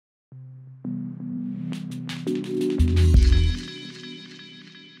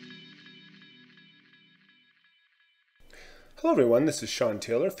Hello everyone, this is Sean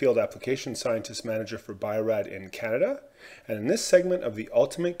Taylor, Field Application Scientist Manager for Bio-Rad in Canada, and in this segment of the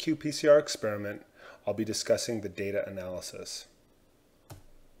Ultimate qPCR experiment, I'll be discussing the data analysis.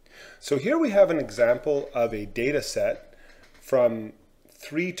 So here we have an example of a data set from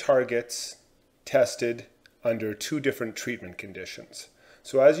 3 targets tested under 2 different treatment conditions.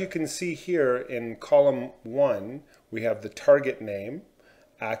 So as you can see here in column 1, we have the target name,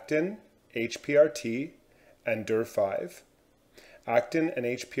 actin, HPRT, and DIR5. Actin and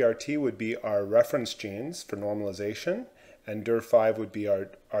HPRT would be our reference genes for normalization, and DIR5 would be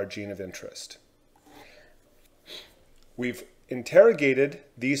our gene of interest. We've interrogated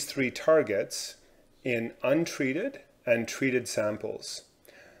these 3 targets in untreated and treated samples.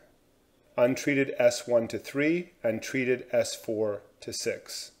 Untreated S1 to 3 and treated S4 to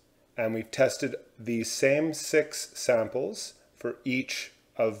 6. And we've tested these same 6 samples for each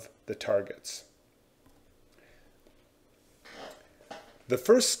of the targets. The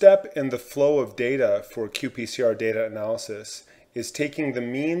first step in the flow of data for qPCR data analysis is taking the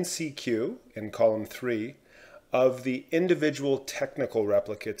mean CQ in column 3 of the individual technical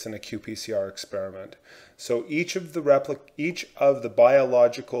replicates in a qPCR experiment. So each of the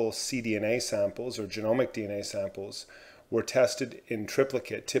biological cDNA samples or genomic DNA samples were tested in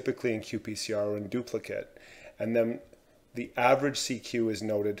triplicate, typically in qPCR or in duplicate, and then the average CQ is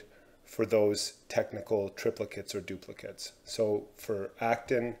noted for those technical triplicates or duplicates. So for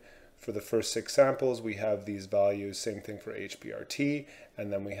actin, for the first 6 samples, we have these values, same thing for HPRT,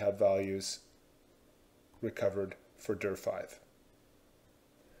 and then we have values recovered for DIR5.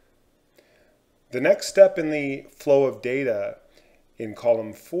 The next step in the flow of data in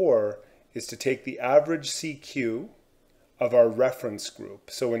column 4 is to take the average CQ of our reference group.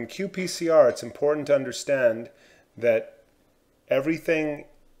 So in qPCR, it's important to understand that everything,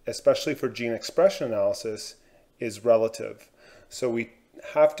 especially for gene expression analysis, is relative. So we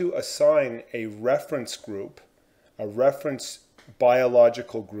have to assign a reference group, a reference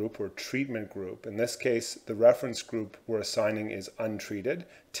biological group or treatment group. In this case, the reference group we're assigning is untreated.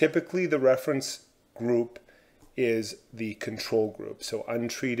 Typically, the reference group is the control group. So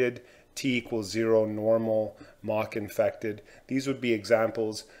untreated, T equals 0, normal, mock infected. These would be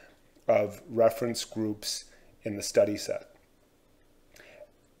examples of reference groups in the study set.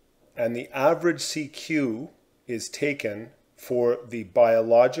 And the average CQ is taken for the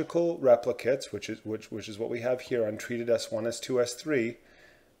biological replicates, which is what we have here, untreated S1, S2, S3,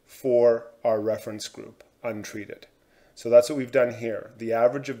 for our reference group, untreated. So that's what we've done here. The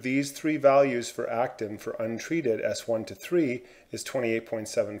average of these 3 values for actin for untreated S1 to 3 is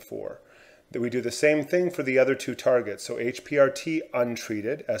 28.74. We do the same thing for the other 2 targets. So HPRT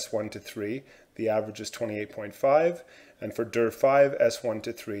untreated S1 to 3, the average is 28.5, and for DIR5 S1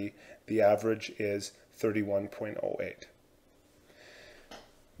 to 3, the average is 31.08.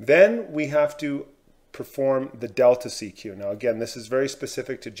 Then we have to perform the delta CQ. Now again, this is very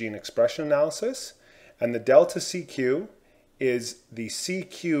specific to gene expression analysis, and the delta CQ is the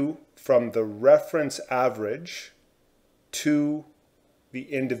CQ from the reference average to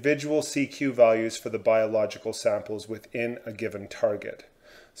the individual CQ values for the biological samples within a given target.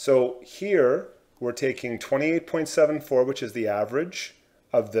 So here we're taking 28.74, which is the average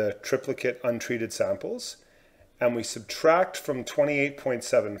of the triplicate untreated samples, and we subtract from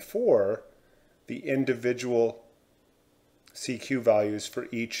 28.74 the individual CQ values for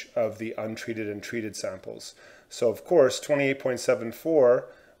each of the untreated and treated samples. So of course 28.74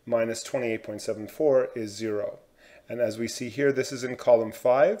 minus 28.74 is 0. And as we see here, this is in column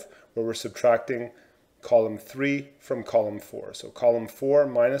 5 where we're subtracting column 3 from column 4. So column 4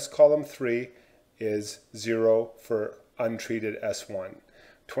 minus column 3 is 0 for untreated S1.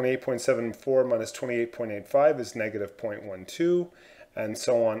 28.74 minus 28.85 is negative 0.12, and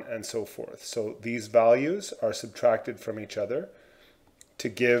so on and so forth. So these values are subtracted from each other to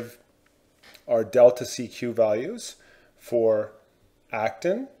give our delta CQ values for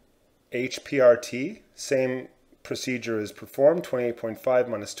actin, HPRT. Same procedure is performed. 28.5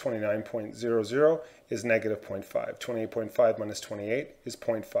 minus 29.00 is negative 0.5. 28.5 minus 28 is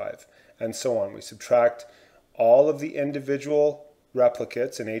 0.5, and so on. We subtract all of the individual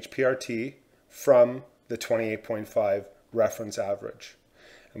replicates in HPRT from the 28.5 reference average.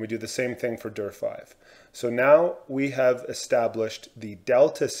 And we do the same thing for DIR5. So now we have established the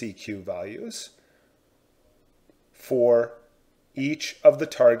delta CQ values for each of the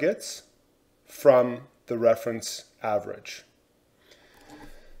targets from the reference average.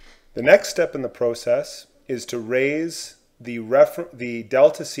 The next step in the process is to raise the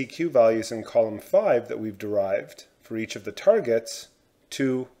delta CQ values in column 5 that we've derived for each of the targets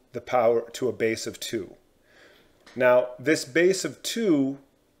to a base of 2. Now, this base of 2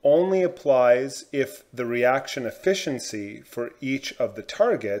 only applies if the reaction efficiency for each of the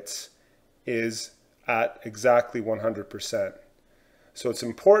targets is at exactly 100%. So it's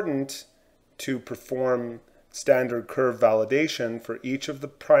important to perform standard curve validation for each of the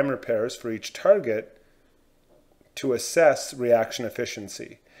primer pairs for each target to assess reaction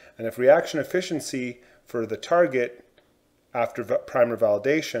efficiency. And if reaction efficiency for the target after primer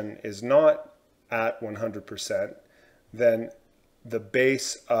validation is not at 100%, then the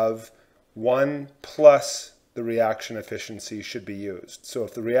base of 1 plus the reaction efficiency should be used. So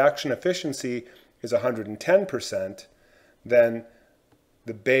if the reaction efficiency is 110%, then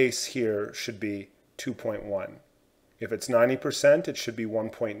the base here should be 2.1. If it's 90%, it should be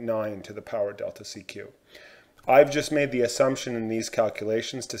 1.9 to the power delta CQ. I've just made the assumption in these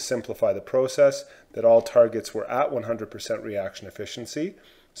calculations to simplify the process that all targets were at 100% reaction efficiency,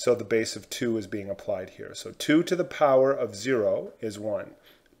 so the base of 2 is being applied here. So 2 to the power of 0 is 1.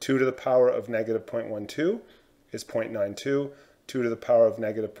 2 to the power of negative 0.12 is 0.92. 2 to the power of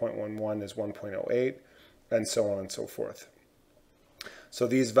negative 0.11 is 1.08, and so on and so forth. So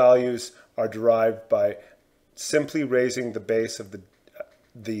these values are derived by simply raising the base of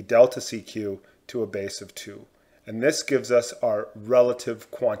the delta CQ to a base of 2. And this gives us our relative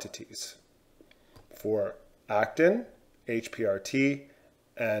quantities for actin, HPRT,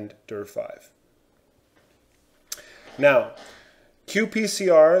 and DIR5. Now,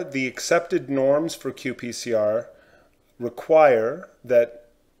 qPCR, the accepted norms for qPCR require that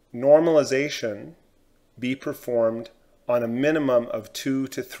normalization be performed on a minimum of 2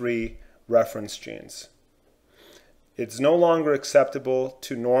 to 3 reference genes. It's no longer acceptable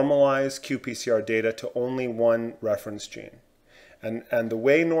to normalize qPCR data to only 1 reference gene. And the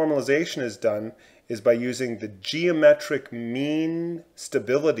way normalization is done is by using the geometric mean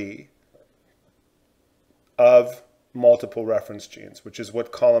stability of multiple reference genes, which is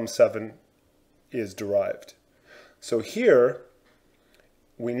what column 7 is derived. So here,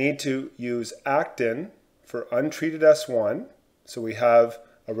 we need to use actin for untreated S1. So we have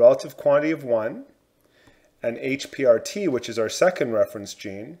a relative quantity of 1. And HPRT, which is our second reference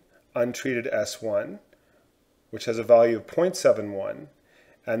gene, untreated S1, which has a value of 0.71.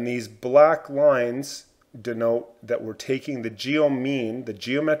 And these black lines denote that we're taking the geomean, the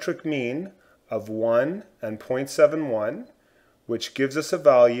geometric mean of 1 and 0.71, which gives us a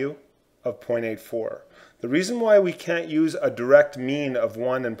value of 0.84. The reason why we can't use a direct mean of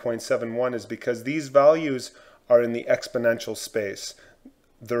 1 and 0.71 is because these values are in the exponential space.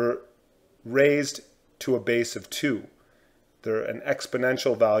 They're raised to a base of 2. They're an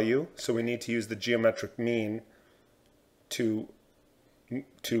exponential value, so we need to use the geometric mean to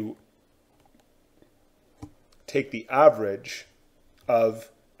take the average of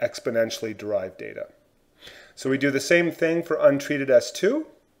exponentially derived data. So we do the same thing for untreated S2,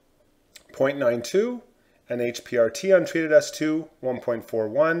 0.92, and HPRT untreated S2,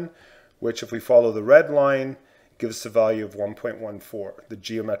 1.41, which if we follow the red line, gives us a value of 1.14, the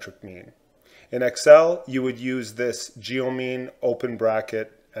geometric mean. In Excel, you would use this geomean open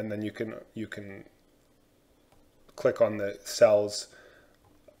bracket, and then you can click on the cells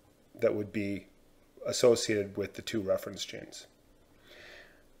that would be associated with the 2 reference genes.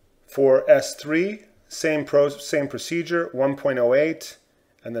 For S3, same procedure, 1.08,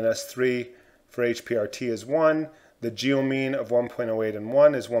 and then S3 for HPRT is 1. The geomean of 1.08 and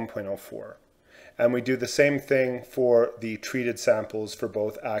 1 is 1.04. And we do the same thing for the treated samples for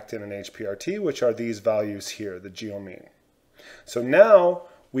both actin and HPRT, which are these values here, the geomean. So now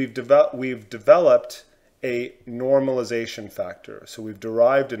we've developed a normalization factor. So we've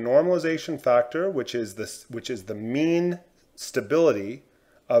derived a normalization factor, which is the mean stability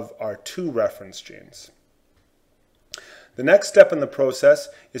of our 2 reference genes. The next step in the process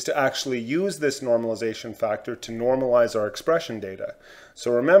is to actually use this normalization factor to normalize our expression data.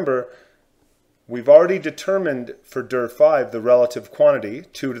 So remember, we've already determined for DIR5 the relative quantity,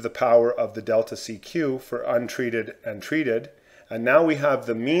 2 to the power of the delta CQ for untreated and treated. And now we have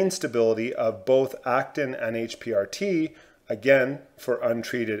the mean stability of both actin and HPRT, again, for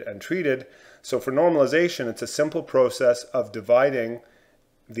untreated and treated. So for normalization, it's a simple process of dividing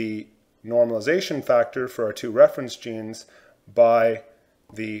the normalization factor for our 2 reference genes by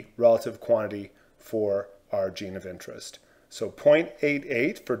the relative quantity for our gene of interest. So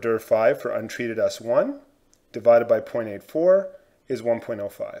 0.88 for DIR5 for untreated S1 divided by 0.84 is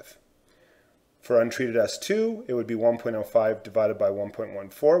 1.05. For untreated S2, it would be 1.05 divided by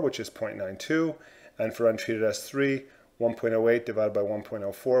 1.14, which is 0.92. And for untreated S3, 1.08 divided by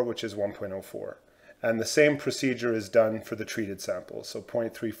 1.04, which is 1.04. And the same procedure is done for the treated samples. So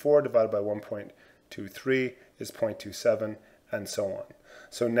 0.34 divided by 1.23 is 0.27, and so on.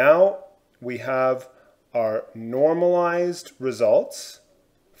 So now we have our normalized results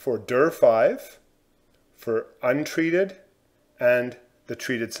for DIR5, for untreated, and the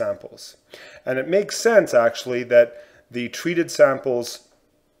treated samples. And it makes sense, actually, that the treated samples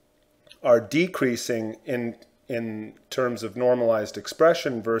are decreasing in terms of normalized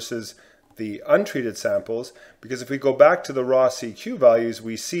expression versus the untreated samples, because if we go back to the raw CQ values,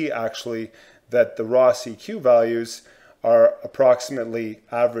 we see actually that the raw CQ values are approximately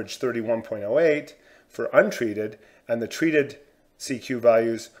average 31.08 for untreated, and the treated CQ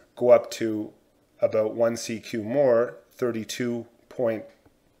values go up to about 1 CQ more, 32 point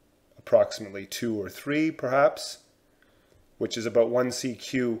approximately 2 or 3 perhaps, which is about 1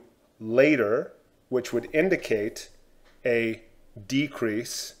 CQ later, which would indicate a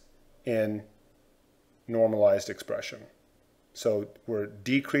decrease in normalized expression. So we're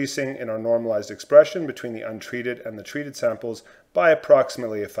decreasing in our normalized expression between the untreated and the treated samples by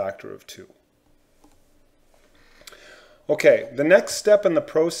approximately a factor of 2. Okay, the next step in the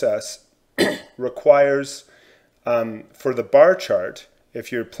process requires, for the bar chart,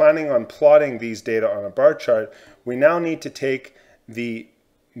 if you're planning on plotting these data on a bar chart, we now need to take the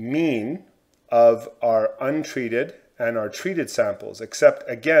mean of our untreated and our treated samples, except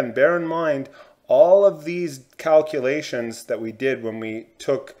again, bear in mind, all of these calculations that we did when we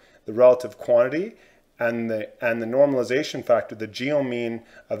took the relative quantity and the normalization factor, the geomean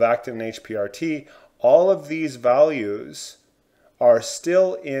of actin and HPRT, all of these values are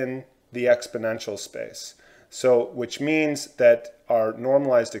still in the exponential space. So, which means that our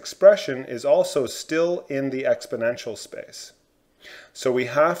normalized expression is also still in the exponential space. So we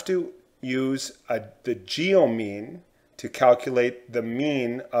have to use the geomean to calculate the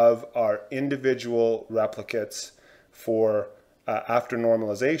mean of our individual replicates for after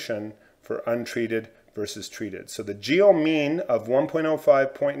normalization for untreated versus treated. So the geomean of 1.05,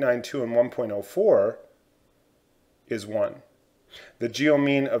 0.92, and 1.04 is 1. The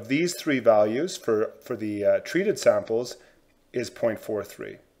geomean of these three values for the treated samples is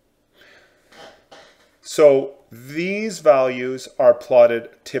 0.43. So these values are plotted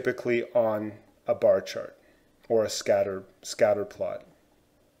typically on a bar chart or a scatter plot.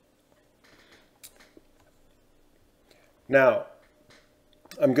 Now,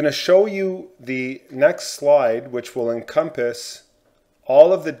 I'm going to show you the next slide, which will encompass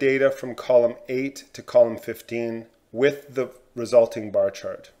all of the data from column 8 to column 15 with the resulting bar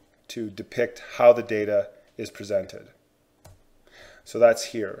chart to depict how the data is presented. So that's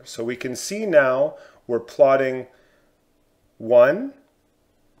here. So we can see now we're plotting 1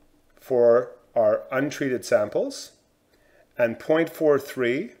 for our untreated samples and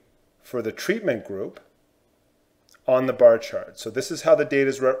 0.43 for the treatment group on the bar chart. So this is how the data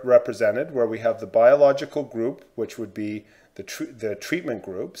is represented, where we have the biological group, which would be the treatment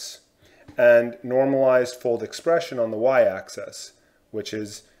groups, and normalized fold expression on the y-axis, which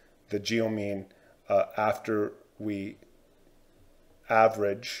is the geomean after we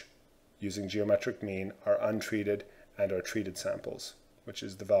average, using geometric mean, our untreated and our treated samples, which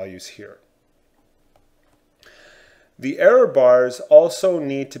is the values here. The error bars also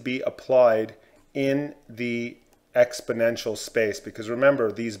need to be applied in the exponential space, because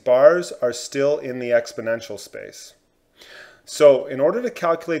remember, these bars are still in the exponential space. So in order to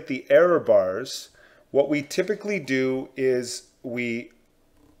calculate the error bars, what we typically do is we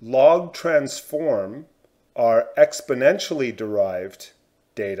log transform our exponentially derived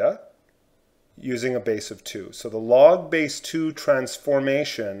data using a base of 2. So the log base 2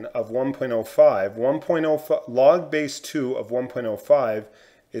 transformation of 1.05, log base 2 of 1.05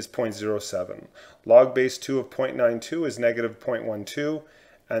 is 0.07. Log base 2 of 0.92 is negative 0.12,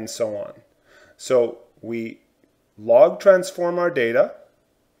 and so on. So we log transform our data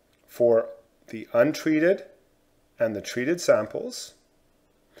for the untreated and the treated samples,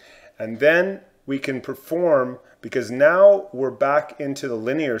 and then we can perform, because now we're back into the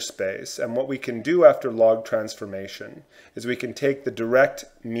linear space, and what we can do after log transformation is we can take the direct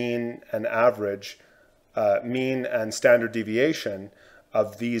mean and average, mean and standard deviation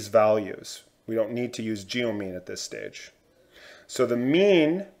of these values. We don't need to use geomean at this stage. So the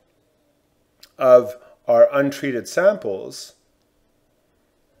mean of our untreated samples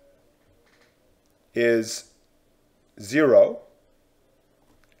is 0,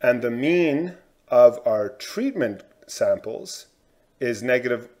 and the mean of our treatment samples is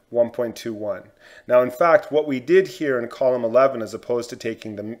negative 1.21. Now, in fact, what we did here in column 11, as opposed to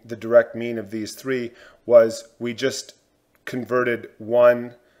taking the direct mean of these three, was we just converted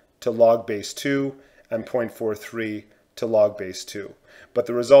 1 to log base 2 and 0.43 to log base 2. But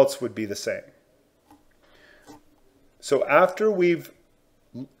the results would be the same. So after we've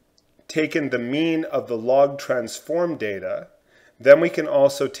taken the mean of the log transform data, then we can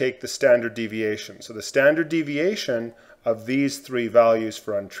also take the standard deviation. So the standard deviation of these three values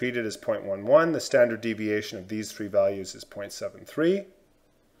for untreated is 0.11. The standard deviation of these three values is 0.73.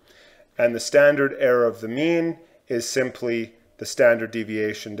 And the standard error of the mean is simply the standard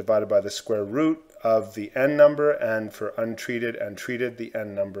deviation divided by the square root of the n number. And for untreated and treated, the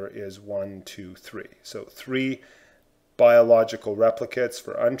n number is 1, 2, 3. So 3 biological replicates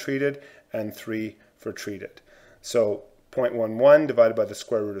for untreated and 3 for treated. So 0.11 divided by the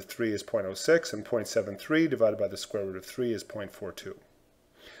square root of 3 is 0.06, and 0.73 divided by the square root of 3 is 0.42.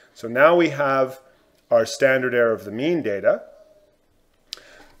 So now we have our standard error of the mean data.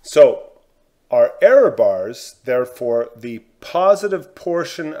 So our error bars, therefore, the positive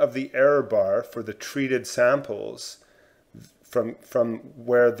portion of the error bar for the treated samples from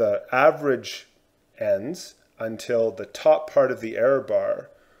where the average ends until the top part of the error bar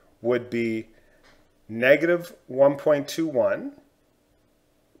would be negative 1.21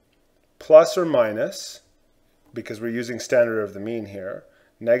 plus or minus, because we're using standard error of the mean here,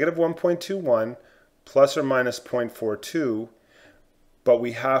 negative 1.21 plus or minus 0.42, but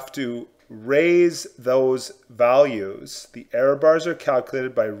we have to raise those values. The error bars are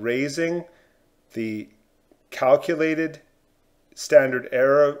calculated by raising the calculated standard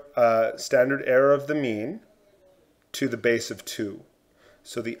error of the mean to the base of 2.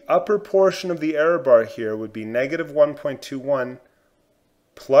 So the upper portion of the error bar here would be negative 1.21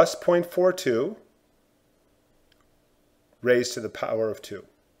 plus 0.42 raised to the power of 2.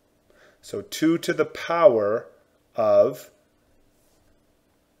 So 2 to the power of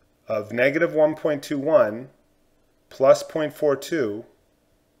negative 1.21 plus 0.42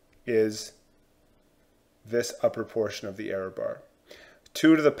 is this upper portion of the error bar.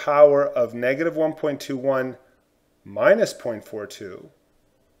 2 to the power of negative 1.21 minus 0.42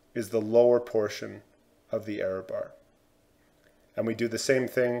 is the lower portion of the error bar. And we do the same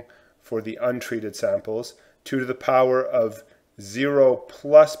thing for the untreated samples. 2 to the power of 0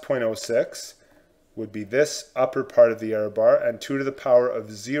 plus 0.06 would be this upper part of the error bar, and 2 to the power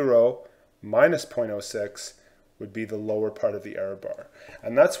of 0 minus 0.06 would be the lower part of the error bar.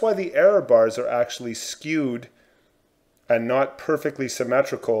 And that's why the error bars are actually skewed and not perfectly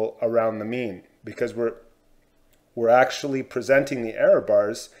symmetrical around the mean, because we're actually presenting the error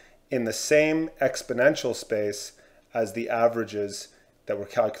bars in the same exponential space as the averages that were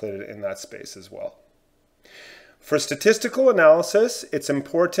calculated in that space as well. For statistical analysis, it's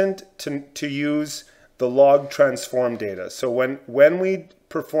important to use the log transform data. So when we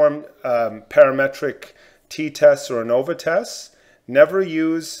perform parametric t-tests or ANOVA tests, never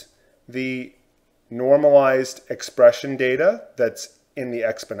use the normalized expression data that's in the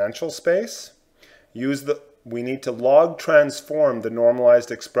exponential space. We need to log transform the normalized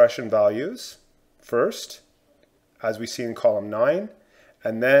expression values first, as we see in column 9,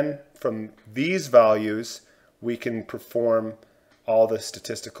 and then from these values we can perform all the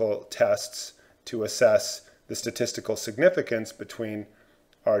statistical tests to assess the statistical significance between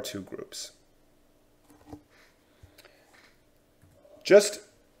our two groups. Just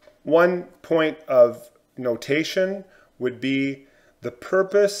one point of notation would be the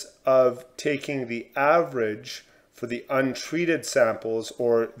purpose of taking the average for the untreated samples,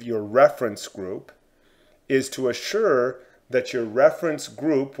 or your reference group, is to assure that your reference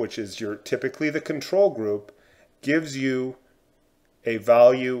group, which is typically the control group, gives you a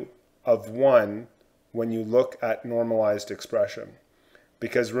value of 1 when you look at normalized expression.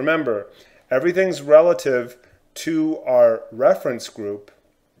 Because remember, everything's relative to our reference group,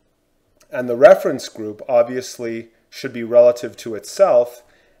 and the reference group obviously should be relative to itself,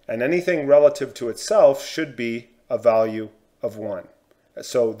 and anything relative to itself should be a value of 1.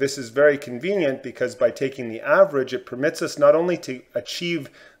 So this is very convenient, because by taking the average, it permits us not only to achieve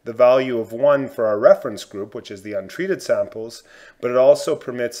the value of 1 for our reference group, which is the untreated samples, but it also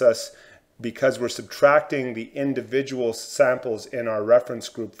permits us, because we're subtracting the individual samples in our reference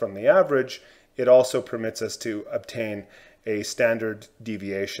group from the average, it also permits us to obtain a standard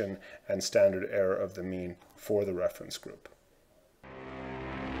deviation and standard error of the mean for the reference group.